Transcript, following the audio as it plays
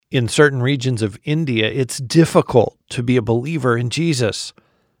In certain regions of India, it's difficult to be a believer in Jesus.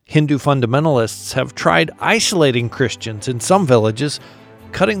 Hindu fundamentalists have tried isolating Christians in some villages,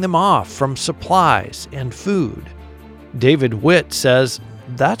 cutting them off from supplies and food. David Witt says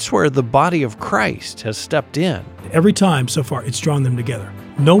that's where the body of Christ has stepped in. Every time so far, it's drawn them together.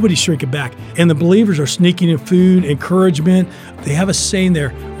 Nobody's shrinking back. And the believers are sneaking in food, encouragement. They have a saying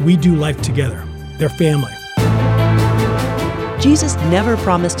there, we do life together. They're family. Jesus never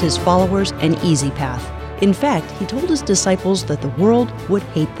promised his followers an easy path. In fact, he told his disciples that the world would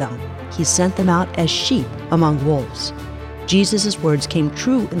hate them. He sent them out as sheep among wolves. Jesus' words came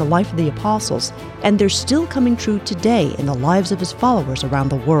true in the life of the apostles, and they're still coming true today in the lives of his followers around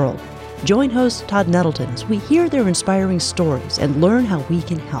the world. Join host Todd Nettleton as we hear their inspiring stories and learn how we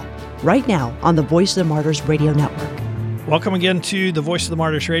can help. Right now on the Voice of the Martyrs Radio Network. Welcome again to the Voice of the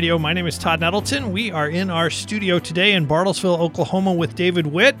Martyrs Radio. My name is Todd Nettleton. We are in our studio today in Bartlesville, Oklahoma with David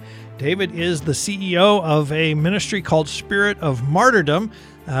Witt. David is the CEO of a ministry called Spirit of Martyrdom.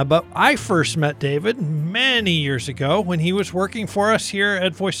 But I first met David many years ago when he was working for us here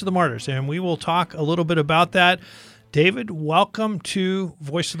at Voice of the Martyrs, and we will talk a little bit about that. David, welcome to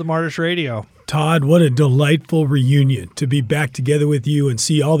Voice of the Martyrs Radio. Todd, what a delightful reunion to be back together with you and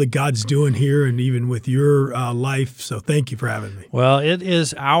see all that God's doing here and even with your life. So thank you for having me. Well, it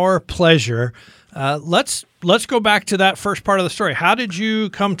is our pleasure. Let's go back to that first part of the story. How did you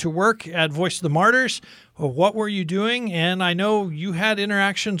come to work at Voice of the Martyrs? What were you doing? And I know you had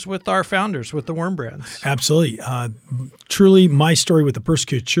interactions with our founders, with the Wurmbrands. Absolutely. Truly, my story with the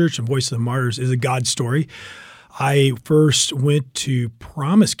Persecuted Church and Voice of the Martyrs is a God story. I first went to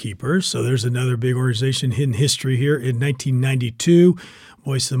Promise Keepers, so there's another big organization, hidden history here, in 1992.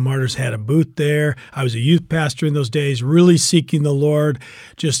 Voice of the Martyrs had a booth there. I was a youth pastor in those days, really seeking the Lord,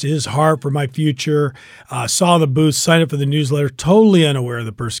 just his heart for my future. Saw the booth, signed up for the newsletter, totally unaware of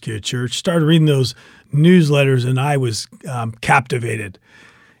the Persecuted Church. Started reading those newsletters, and I was captivated.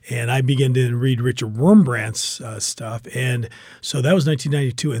 And I began to read Richard Wurmbrand's stuff. And so that was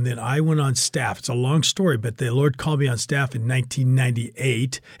 1992. And then I went on staff. It's a long story, but the Lord called me on staff in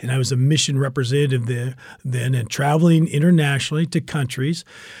 1998. And I was a mission representative then and traveling internationally to countries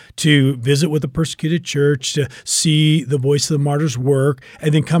to visit with the Persecuted Church, to see the Voice of the Martyrs work,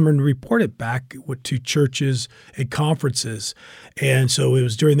 and then come and report it back to churches and conferences. And so it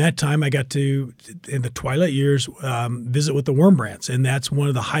was during that time I got to, in the twilight years, visit with the Wurmbrands. And that's one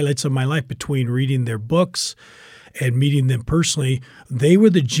of the highlights of my life between reading their books and meeting them personally. They were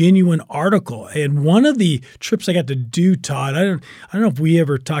the genuine article. And one of the trips I got to do, Todd, I don't know if we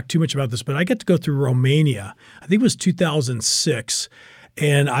ever talked too much about this, but I got to go through Romania. I think it was 2006.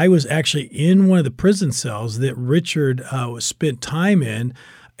 And I was actually in one of the prison cells that Richard spent time in.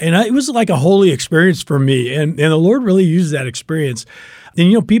 And it was like a holy experience for me. And the Lord really used that experience.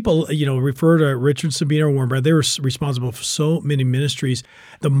 And, people, refer to Richard and Sabina Wurmbrand. They were responsible for so many ministries.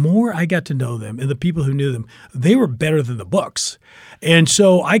 The more I got to know them and the people who knew them, they were better than the books. And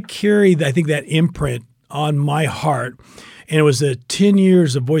so I carried, I think, that imprint on my heart. And it was the 10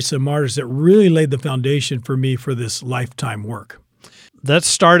 years of Voice of the Martyrs that really laid the foundation for me for this lifetime work. That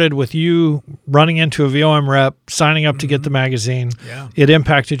started with you running into a VOM rep, signing up to get the magazine. Yeah. It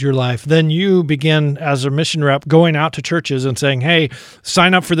impacted your life. Then you begin as a mission rep going out to churches and saying, hey,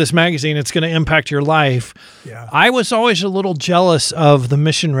 sign up for this magazine. It's going to impact your life. Yeah. I was always a little jealous of the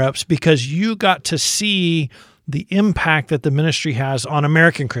mission reps because you got to see the impact that the ministry has on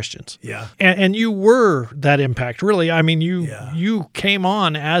American Christians. Yeah. And you were that impact, really. I mean, you came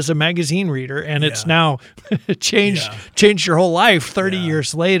on as a magazine reader, and it's now changed your whole life 30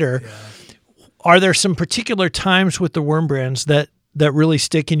 years later. Yeah. Are there some particular times with the Wurmbrands that really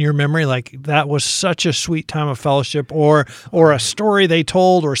stick in your memory? Like that was such a sweet time of fellowship, or a story they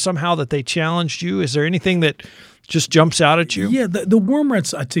told, or somehow that they challenged you? Is there anything that just jumps out at you? Yeah, the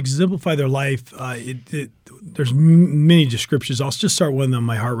Wurmbrands, to exemplify their life, there's many descriptions. I'll just start one on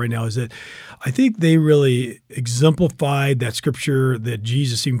my heart right now, is that I think they really exemplified that scripture that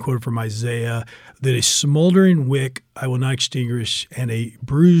Jesus even quoted from Isaiah, that a smoldering wick I will not extinguish and a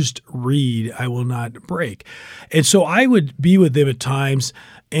bruised reed I will not break. And so I would be with them at times,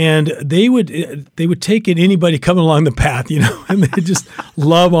 and they would take in anybody coming along the path, and they just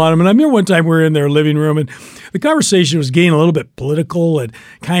love on them. And I remember one time we were in their living room, and the conversation was getting a little bit political and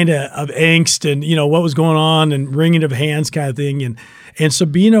kind of angst and, what was going on and wringing of hands kind of thing. And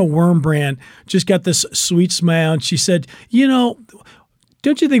Sabina Wurmbrand just got this sweet smile, and she said,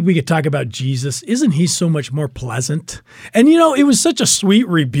 don't you think we could talk about Jesus? Isn't he so much more pleasant? And, it was such a sweet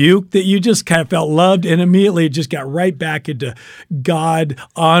rebuke that you just kind of felt loved, and immediately it just got right back into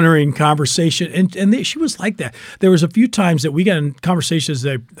God-honoring conversation. And she was like that. There was a few times that we got in conversations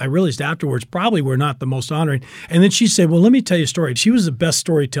that I realized afterwards probably were not the most honoring. And then she said, well, let me tell you a story. She was the best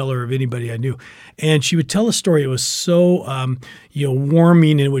storyteller of anybody I knew. And she would tell a story. It was so,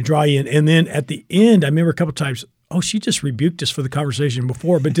 warming, and it would draw you in. And then at the end, I remember a couple of times, she just rebuked us for the conversation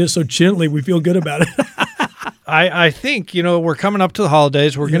before, but just so gently, we feel good about it. I think, we're coming up to the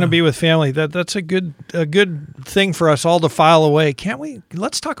holidays. We're going to be with family. That's a good thing for us all to file away. Can't we?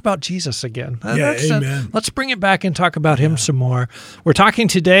 Let's talk about Jesus again. Amen. Let's bring it back and talk about him some more. We're talking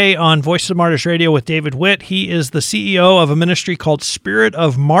today on Voice of the Martyrs Radio with David Witt. He is the CEO of a ministry called Spirit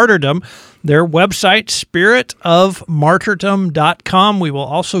of Martyrdom. Their website, spiritofmartyrdom.com. We will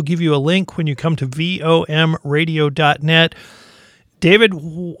also give you a link when you come to vomradio.net. David,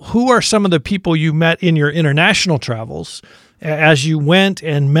 who are some of the people you met in your international travels as you went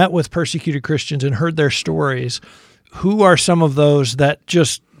and met with persecuted Christians and heard their stories? Who are some of those that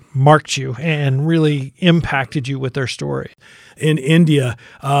just marked you and really impacted you with their story? In India,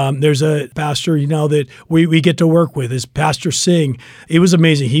 there's a pastor, that we get to work with, is Pastor Singh. It was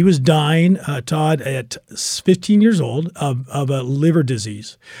amazing. He was dying, Todd, at 15 years old of a liver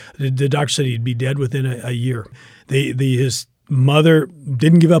disease. The doctor said he'd be dead within a year. His mother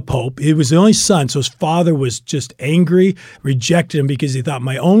didn't give up hope. He was the only son, so his father was just angry, rejected him because he thought,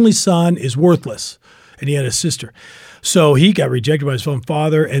 my only son is worthless, and he had a sister. So he got rejected by his own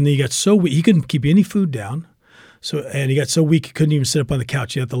father, and then he got so weak, he couldn't keep any food down. And he got so weak he couldn't even sit up on the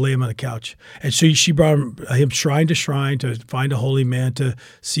couch. You had to lay him on the couch. And so she brought him shrine to shrine to find a holy man to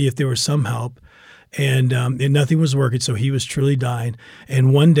see if there was some help. And nothing was working, so he was truly dying.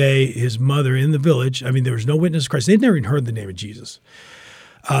 And one day, his mother in the village, there was no witness of Christ. They'd never even heard the name of Jesus.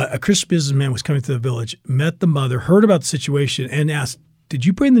 A Christian businessman was coming to the village, met the mother, heard about the situation, and asked, did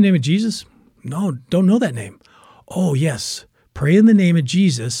you pray in the name of Jesus? No, don't know that name. Oh, yes, pray in the name of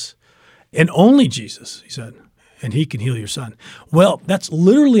Jesus, and only Jesus, he said, and he can heal your son. Well, that's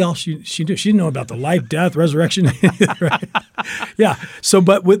literally all she knew. She didn't know about the life, death, resurrection. Right? Yeah. So,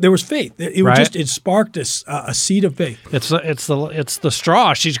 but there was faith. It right. It sparked a seed of faith. It's the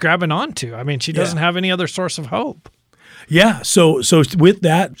straw she's grabbing onto. She doesn't have any other source of hope. Yeah. So with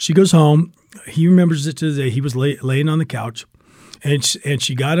that, she goes home. He remembers it to the day. He was laying on the couch, and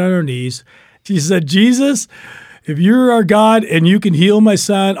she got on her knees. She said, Jesus, if you're our God and you can heal my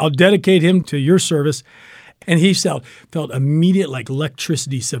son, I'll dedicate him to your service. And he felt immediate like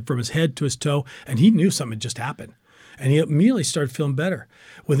electricity from his head to his toe, and he knew something had just happened. And he immediately started feeling better.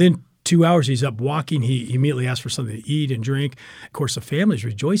 Within 2 hours, he's up walking. He immediately asked for something to eat and drink. Of course, the family's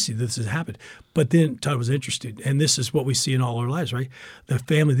rejoicing that this has happened. But then Todd was interested, and this is what we see in all our lives, right? The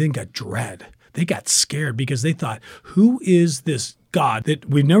family then got dread. They got scared because they thought, who is this God that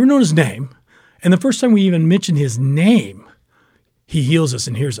we've never known his name? And the first time we even mention his name, he heals us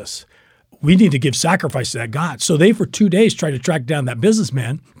and hears us. We need to give sacrifice to that God. So they, for 2 days, tried to track down that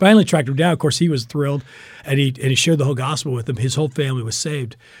businessman. Finally tracked him down. Of course, he was thrilled, and he shared the whole gospel with him. His whole family was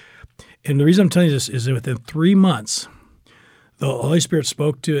saved. And the reason I'm telling you this is that within 3 months, the Holy Spirit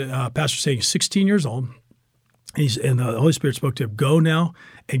spoke to Pastor Singh, he's 16 years old, and the Holy Spirit spoke to him, go now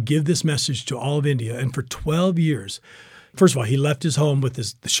and give this message to all of India. And for 12 years, first of all, he left his home with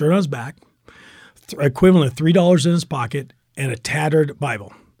the shirt on his back, equivalent of $3 in his pocket, and a tattered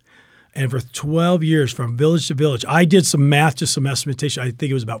Bible. And for 12 years, from village to village, I did some math, just some estimation. I think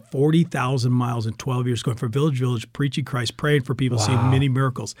it was about 40,000 miles in 12 years, going from village to village, preaching Christ, praying for people, seeing many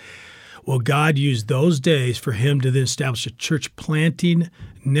miracles. Well, God used those days for him to then establish a church planting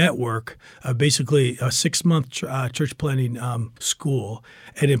network, basically a 6-month church planting school,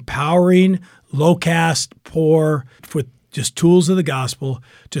 and empowering low-caste, poor, with just tools of the gospel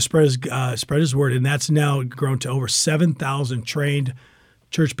to spread his word. And that's now grown to over 7,000 trained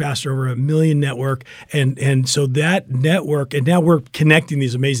church pastor, over 1 million network. And so that network, and now we're connecting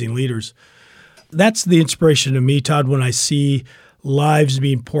these amazing leaders. That's the inspiration to me, Todd, when I see lives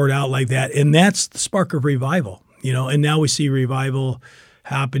being poured out like that. And that's the spark of revival, and now we see revival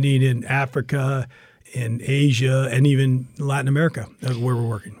happening in Africa, in Asia, and even Latin America, where we're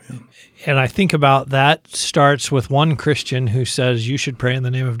working. Yeah. And I think about that starts with one Christian who says, you should pray in the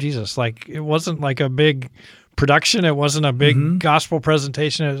name of Jesus. Like, it wasn't like a big production. It wasn't a big gospel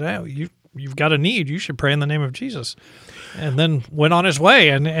presentation. It was, hey, you've got a need. You should pray in the name of Jesus. And then went on his way,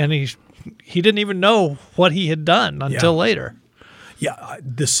 and he didn't even know what he had done until later. Yeah,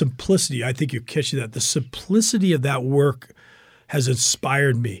 the simplicity, I think you're catching that. The simplicity of that work has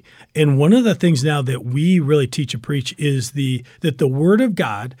inspired me. And one of the things now that we really teach and preach is that the Word of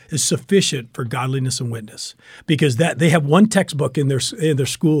God is sufficient for godliness and witness, because that they have one textbook in their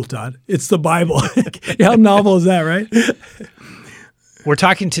school, Todd. It's the Bible. How novel is that, right? We're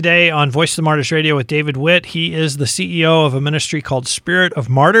talking today on Voice of the Martyrs Radio with David Witt. He is the CEO of a ministry called Spirit of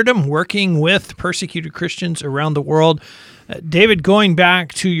Martyrdom, working with persecuted Christians around the world. David, going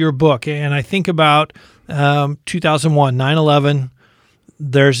back to your book, and I think about 2001, 9/11,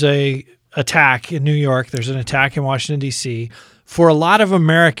 there's a attack in New York, there's an attack in Washington, D.C. For a lot of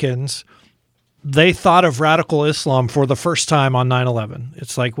Americans, they thought of radical Islam for the first time on 9/11.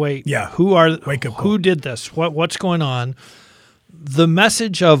 It's like, wait, who did this? What's going on? The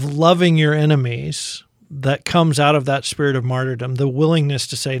message of loving your enemies that comes out of that spirit of martyrdom, the willingness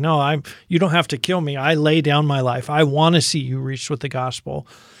to say, no, you don't have to kill me. I lay down my life. I want to see you reached with the gospel.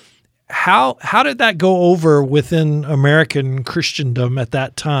 How did that go over within American Christendom at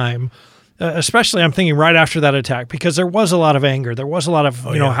that time? Especially, I'm thinking right after that attack, because there was a lot of anger. There was a lot of,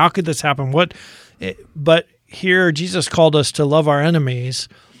 how could this happen? But here, Jesus called us to love our enemies.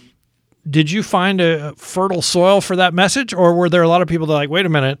 Did you find a fertile soil for that message, or were there a lot of people that are like, wait a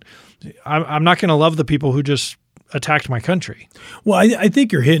minute, I'm not going to love the people who just attacked my country? Well, I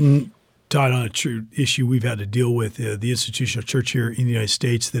think you're hitting, Todd, on a true issue we've had to deal with, the institutional church here in the United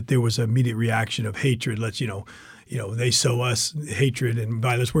States, that there was an immediate reaction of hatred. They sow us hatred and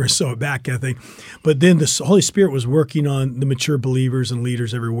violence, we're going to sow it back, kind of thing. But then the Holy Spirit was working on the mature believers and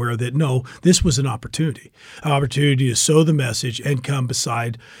leaders everywhere that, no, this was an opportunity to sow the message and come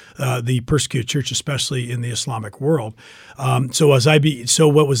beside the persecuted church, especially in the Islamic world. So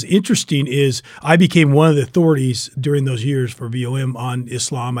what was interesting is I became one of the authorities during those years for VOM on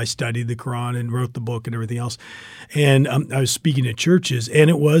Islam. I studied the Quran and wrote the book and everything else. And I was speaking at churches, and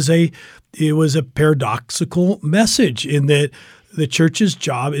it was a paradoxical message in that the church's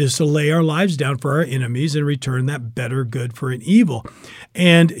job is to lay our lives down for our enemies and return that better good for an evil.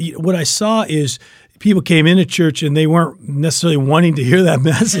 And what I saw is people came into church and they weren't necessarily wanting to hear that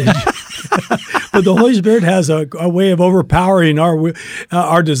message. But the Holy Spirit has a way of overpowering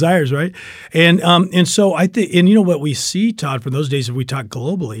our desires, right? And so I think, and what we see, Todd, from those days, if we talk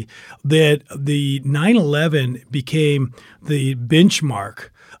globally, that the 9/11 became the benchmark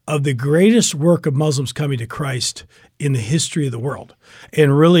of the greatest work of Muslims coming to Christ in the history of the world.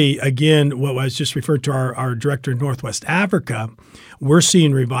 And really, again, what I was just referring to our director in Northwest Africa, we're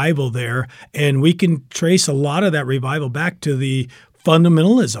seeing revival there, and we can trace a lot of that revival back to the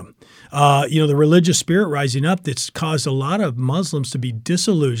fundamentalism. The religious spirit rising up that's caused a lot of Muslims to be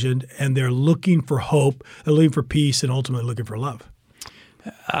disillusioned, and they're looking for hope, they're looking for peace, and ultimately looking for love.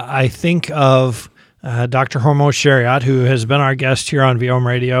 I think of Dr. Hormoz Shariat, who has been our guest here on VOM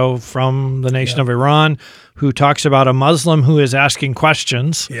Radio from the nation of Iran, who talks about a Muslim who is asking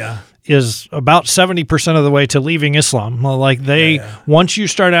questions is about 70% of the way to leaving Islam. Once you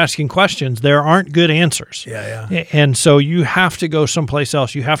start asking questions, there aren't good answers. And so you have to go someplace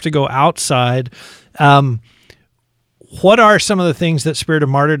else. You have to go outside. What are some of the things that Spirit of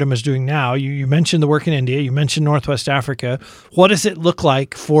Martyrdom is doing now? You mentioned the work in India. You mentioned Northwest Africa. What does it look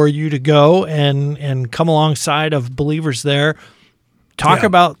like for you to go and come alongside of believers there? Talk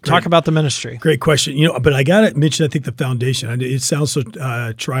about the ministry. Great question. But I got to mention, I think, the foundation. It sounds so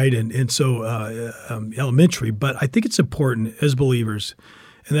trite and so elementary, but I think it's important as believers.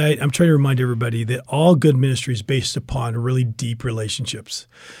 And I'm trying to remind everybody that all good ministry is based upon really deep relationships.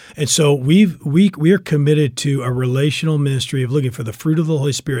 And so we are committed to a relational ministry of looking for the fruit of the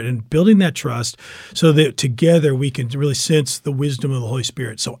Holy Spirit and building that trust so that together we can really sense the wisdom of the Holy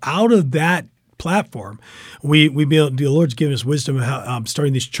Spirit. So out of that platform, the Lord's given us wisdom of how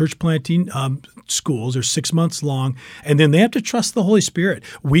starting these church planting schools. They're 6 months long, and then they have to trust the Holy Spirit.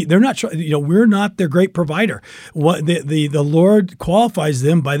 We're not their great provider. The Lord qualifies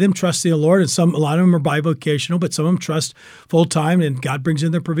them by them trusting the Lord, and a lot of them are bivocational, but some of them trust full time, and God brings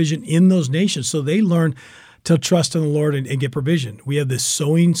in their provision in those nations, so they learn to trust in the Lord and get provision. We have the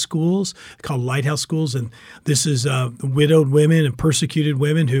sewing schools called Lighthouse Schools, and this is widowed women and persecuted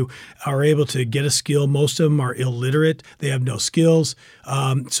women who are able to get a skill. Most of them are illiterate. They have no skills.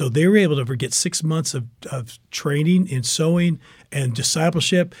 So they were able to get 6 months of training in sewing and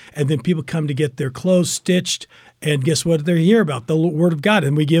discipleship, and then people come to get their clothes stitched. And guess what they hear about? The Word of God.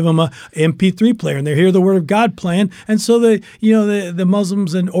 And we give them a MP3 player, and they hear the Word of God playing. And so the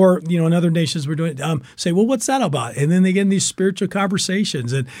Muslims and other nations we're doing say, well, what's that about? And then they get in these spiritual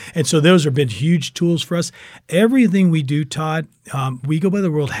conversations. And so those have been huge tools for us. Everything we do, Todd, we go by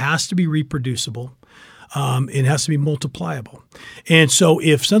the world has to be reproducible. It has to be multipliable. And so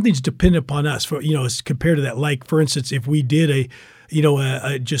if something's dependent upon us, for as compared to that, like for instance, if we did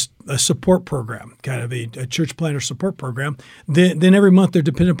just a support program, kind of a church planter support program, then every month they're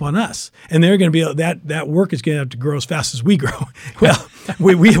dependent upon us, and they're going to be that work is going to have to grow as fast as we grow. Well,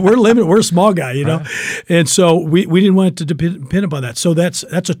 we're limited. We're a small guy, right. And so we didn't want it to depend upon that. So that's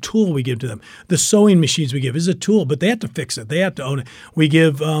a tool we give to them. The sewing machines we give is a tool, but they have to fix it. They have to own it. We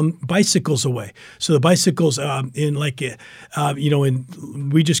give bicycles away. So the bicycles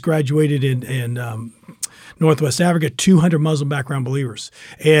we just graduated in Northwest Africa, 200 Muslim background believers.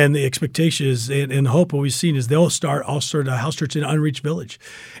 And the expectation is, and the hope what we've seen is they'll start a house church in an unreached village.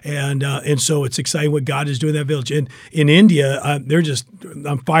 And so it's exciting what God is doing in that village. And in India, they're just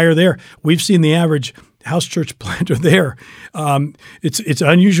on fire there. We've seen the average house church planter there. It's an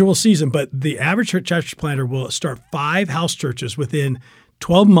unusual season, but the average church planter will start 5 house churches within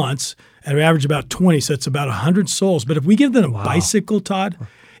 12 months and average about 20. So it's about 100 souls. But if we give them a bicycle, Todd,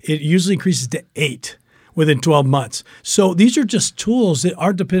 it usually increases to 8. Within 12 months. So these are just tools that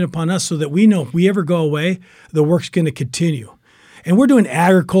are dependent upon us so that we know if we ever go away, the work's going to continue. And we're doing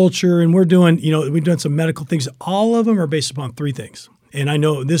agriculture and we're doing, we've done some medical things. All of them are based upon 3 things. And I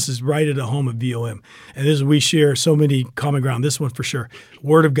know this is right at the home of VOM. And we share so many common ground. This one for sure,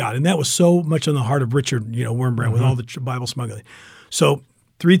 Word of God. And that was so much on the heart of Richard, Wurmbrand with all the Bible smuggling. So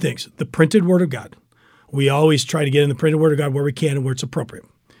 3 things. The printed Word of God. We always try to get in the printed Word of God where we can and where it's appropriate.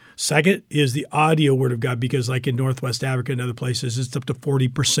 Second is the audio Word of God, because like in Northwest Africa and other places, it's up to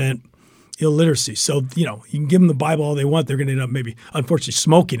 40% illiteracy. So, you can give them the Bible all they want. They're going to end up maybe, unfortunately,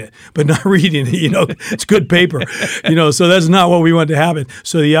 smoking it, but not reading it. It's good paper, so that's not what we want to happen.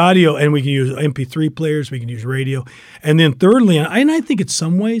 So the audio, and we can use MP3 players, we can use radio. And then thirdly, and I think in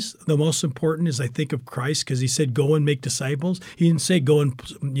some ways the most important is I think of Christ, because he said, go and make disciples. He didn't say go and,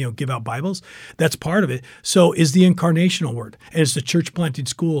 give out Bibles. That's part of it. So is the incarnational word, and it's the church planting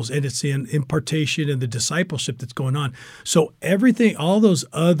schools, and it's the impartation and the discipleship that's going on. So everything, all those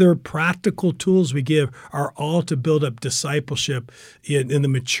other practical tools we give are all to build up discipleship in the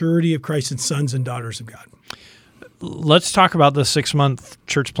maturity of Christ and sons and daughters of God. Let's talk about the 6-month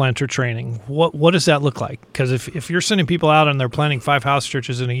church planter training. What does that look like? Because if you're sending people out and they're planting 5 house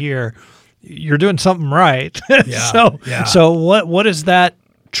churches in a year, you're doing something right. So what does that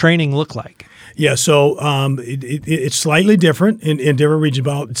training look like? Yeah, so it's slightly different in different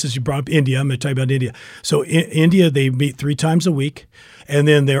regions. Since you brought up India, I'm going to tell you about India. So in India, they meet 3 times a week, and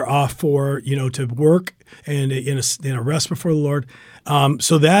then they're off for to work and in a rest before the Lord.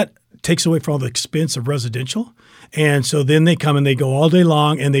 So that takes away from all the expense of residential. And so then they come and they go all day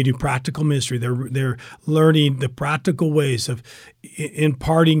long and they do practical ministry. They're learning the practical ways of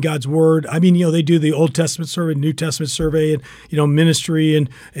imparting God's word. I mean, they do the Old Testament survey, New Testament survey, and ministry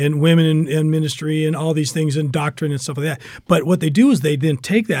and women in ministry and all these things and doctrine and stuff like that. But what they do is they then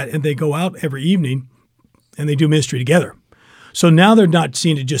take that and they go out every evening and they do ministry together. So now they're not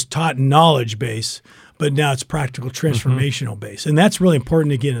seeing it just taught knowledge base, but now it's practical, transformational base. And that's really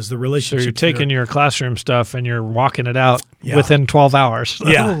important, again, is the relationship. So you're taking your classroom stuff and you're walking it out within 12 hours,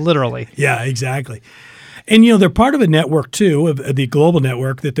 literally. Yeah, exactly. And, they're part of a network, too, of the global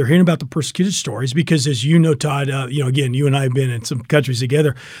network, that they're hearing about the persecuted stories because, as you know, Todd, again, you and I have been in some countries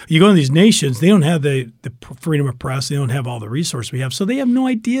together. You go to these nations, they don't have the freedom of press. They don't have all the resources we have. So they have no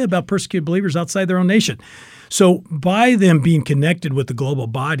idea about persecuted believers outside their own nation. So by them being connected with the global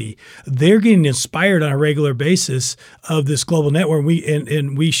body, they're getting inspired on a regular basis of this global network.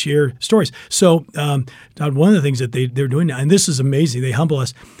 We share stories. So Todd, one of the things that they're doing now, and this is amazing, they humble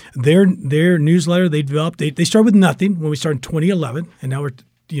us. Their newsletter they developed. They started with nothing when we started in 2011, and now we're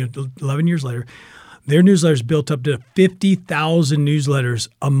 11 years later. Their newsletters built up to 50,000 newsletters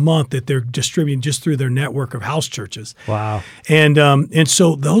a month that they're distributing just through their network of house churches. Wow! And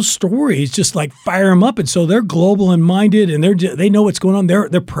so those stories just like fire them up, and so they're global and minded, and they know what's going on.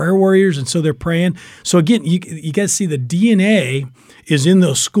 They're prayer warriors, and so they're praying. So again, you got to see the DNA is in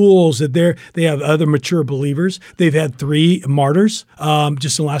those schools that they have other mature believers. They've had 3 martyrs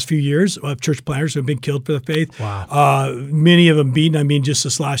just in the last few years of church planters who have been killed for the faith. Wow! Many of them beaten. I mean, just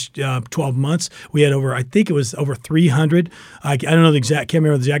this last 12 months, we had over 300. I don't know the exact. Can't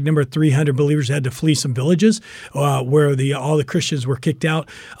remember the exact number. 300 believers had to flee some villages where all the Christians were kicked out.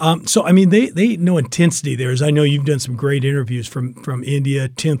 So I mean, they know intensity there. As I know, you've done some great interviews from India,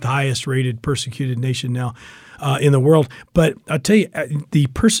 10th highest rated persecuted nation now in the world. But I'll tell you, the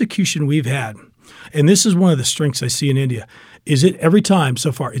persecution we've had, and this is one of the strengths I see in India, is it every time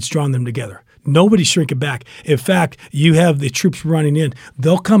so far it's drawn them together. Nobody's shrinking back. In fact, you have the troops running in.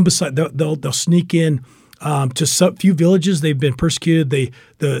 They'll come beside. They'll sneak in to some few villages. They've been persecuted.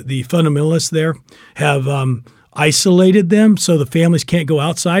 The fundamentalists there have isolated them so the families can't go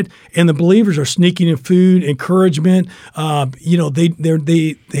outside, and the believers are sneaking in food, encouragement.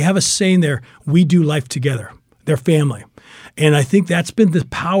 They have a saying there: "We do life together." Their family. And I think that's been the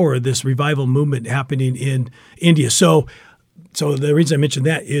power of this revival movement happening in India. So the reason I mentioned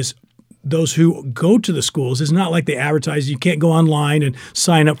that is those who go to the schools, it's not like they advertise. You can't go online and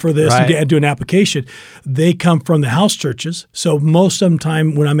sign up for this and do an application. They come from the house churches. So most of the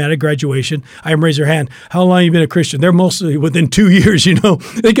time when I'm at a graduation, I have them raise their hand. How long have you been a Christian? They're mostly within 2 years, They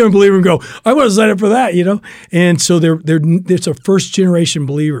come and believe and go, I want to sign up for that, And so it's a first generation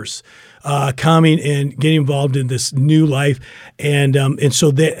believers coming and getting involved in this new life. And so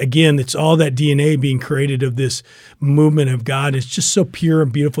that, again, it's all that DNA being created of this movement of God. It's just so pure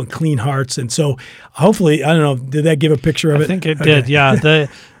and beautiful and clean hearts. And so hopefully, I don't know, did that give a picture of it? I think it did, yeah.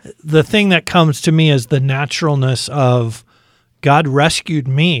 The thing that comes to me is the naturalness of God rescued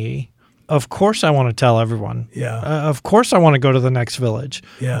me. Of course I want to tell everyone. Yeah. Of course I want to go to the next village.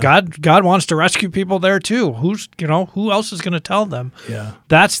 Yeah. God wants to rescue people there too. Who else is going to tell them? Yeah.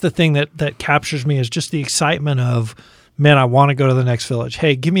 That's the thing that captures me, is just the excitement of, man, I want to go to the next village.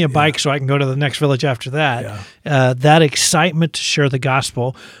 Hey, give me a bike so I can go to the next village after that. Yeah. That excitement to share the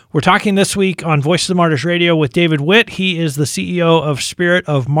gospel. We're talking this week on Voice of the Martyrs Radio with David Witt. He is the CEO of Spirit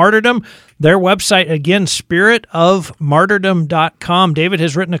of Martyrdom. Their website, again, spiritofmartyrdom.com. David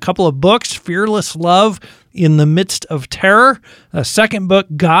has written a couple of books: Fearless Love in the Midst of Terror. A second book,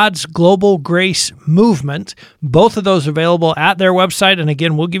 God's Global Grace Movement. Both of those available at their website. And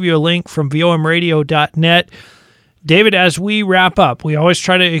again, we'll give you a link from vomradio.net. David, as we wrap up, we always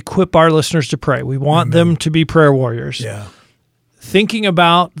try to equip our listeners to pray. We want them to be prayer warriors. Yeah. Thinking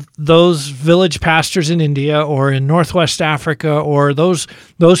about those village pastors in India or in Northwest Africa, or those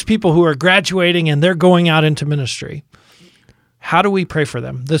people who are graduating and they're going out into ministry, how do we pray for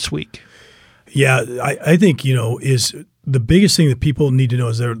them this week? Yeah, I think, is the biggest thing that people need to know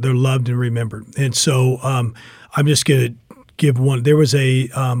is they're loved and remembered. And so I'm just going to give one. There was a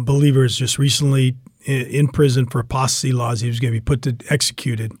believer just recently in prison for apostasy laws. He was going to be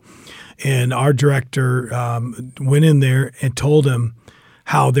executed. And our director went in there and told him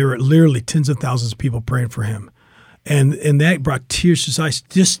how there were literally tens of thousands of people praying for him. And that brought tears to his eyes,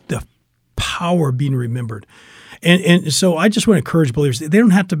 just the power of being remembered. And so I just want to encourage believers, they don't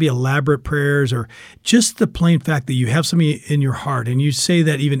have to be elaborate prayers, or just the plain fact that you have somebody in your heart and you say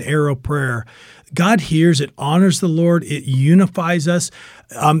that even arrow prayer. God hears, it honors the Lord, it unifies us.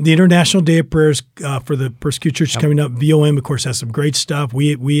 The International Day of Prayers for the Persecuted Church is coming up. VOM, of course, has some great stuff.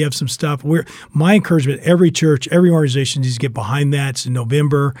 We have some stuff. My encouragement, every church, every organization needs to get behind that. It's in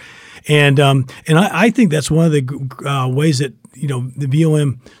November. And I think that's one of the ways that the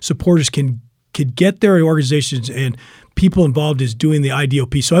VOM supporters can get their organizations and people involved is doing the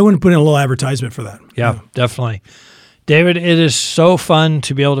IDOP. So I want to put in a little advertisement for that. Yeah, definitely. David, it is so fun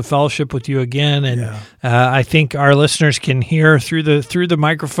to be able to fellowship with you again, and I think our listeners can hear through the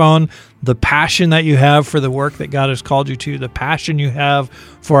microphone the passion that you have for the work that God has called you to, the passion you have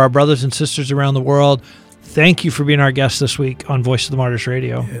for our brothers and sisters around the world. Thank you for being our guest this week on Voice of the Martyrs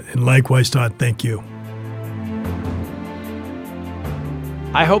Radio. And likewise, Todd, thank you.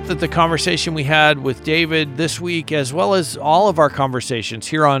 I hope that the conversation we had with David this week, as well as all of our conversations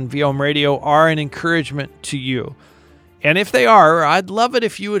here on VOM Radio, are an encouragement to you. And if they are, I'd love it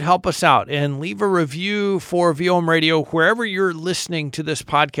if you would help us out and leave a review for VOM Radio wherever you're listening to this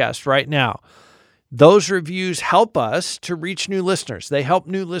podcast right now. Those reviews help us to reach new listeners. They help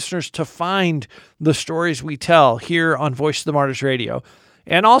new listeners to find the stories we tell here on Voice of the Martyrs Radio.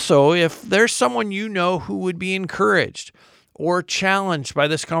 And also, if there's someone who would be encouraged or challenged by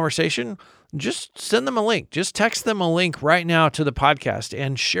this conversation, just send them a link. Just text them a link right now to the podcast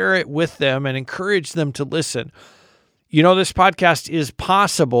and share it with them and encourage them to listen. This podcast is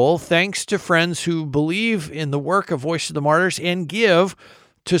possible thanks to friends who believe in the work of Voice of the Martyrs and give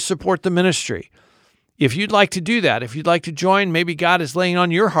to support the ministry. If you'd like to do that, if you'd like to join, maybe God is laying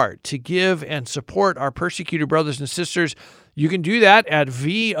on your heart to give and support our persecuted brothers and sisters, you can do that at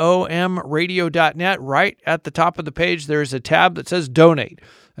vomradio.net. Right at the top of the page, there's a tab that says Donate.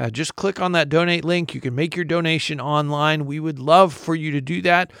 Just click on that donate link. You can make your donation online. We would love for you to do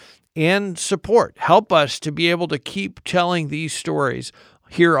that and help us to be able to keep telling these stories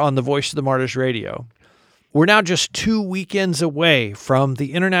here on the Voice of the Martyrs Radio. We're now just 2 weekends away from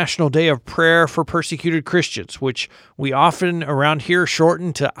the International Day of Prayer for Persecuted Christians, which we often around here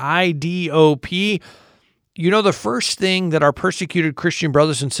shorten to IDOP. The first thing that our persecuted Christian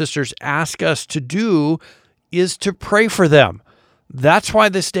brothers and sisters ask us to do is to pray for them. That's why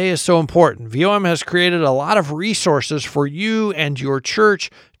this day is so important. VOM has created a lot of resources for you and your church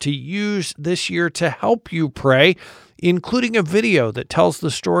to use this year to help you pray, including a video that tells the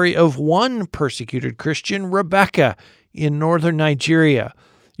story of one persecuted Christian, Rebecca, in northern Nigeria.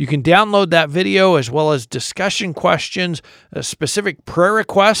 You can download that video as well as discussion questions, specific prayer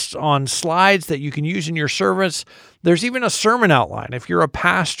requests on slides that you can use in your service. There's even a sermon outline if you're a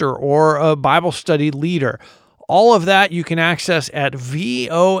pastor or a Bible study leader. All of that you can access at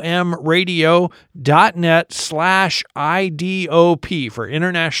vomradio.net/IDOP for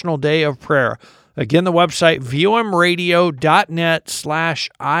International Day of Prayer. Again, the website,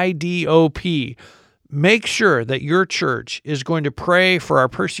 vomradio.net/IDOP. Make sure that your church is going to pray for our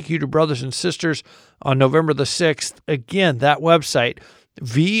persecuted brothers and sisters on November the 6th. Again, that website,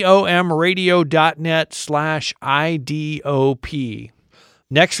 vomradio.net/IDOP.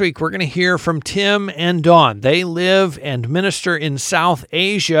 Next week, we're going to hear from Tim and Dawn. They live and minister in South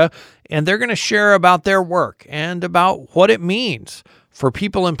Asia, and they're going to share about their work and about what it means for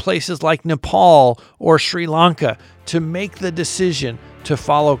people in places like Nepal or Sri Lanka to make the decision to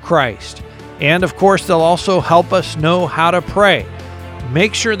follow Christ. And of course, they'll also help us know how to pray.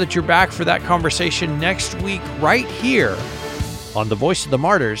 Make sure that you're back for that conversation next week right here on the Voice of the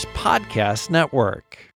Martyrs Podcast Network.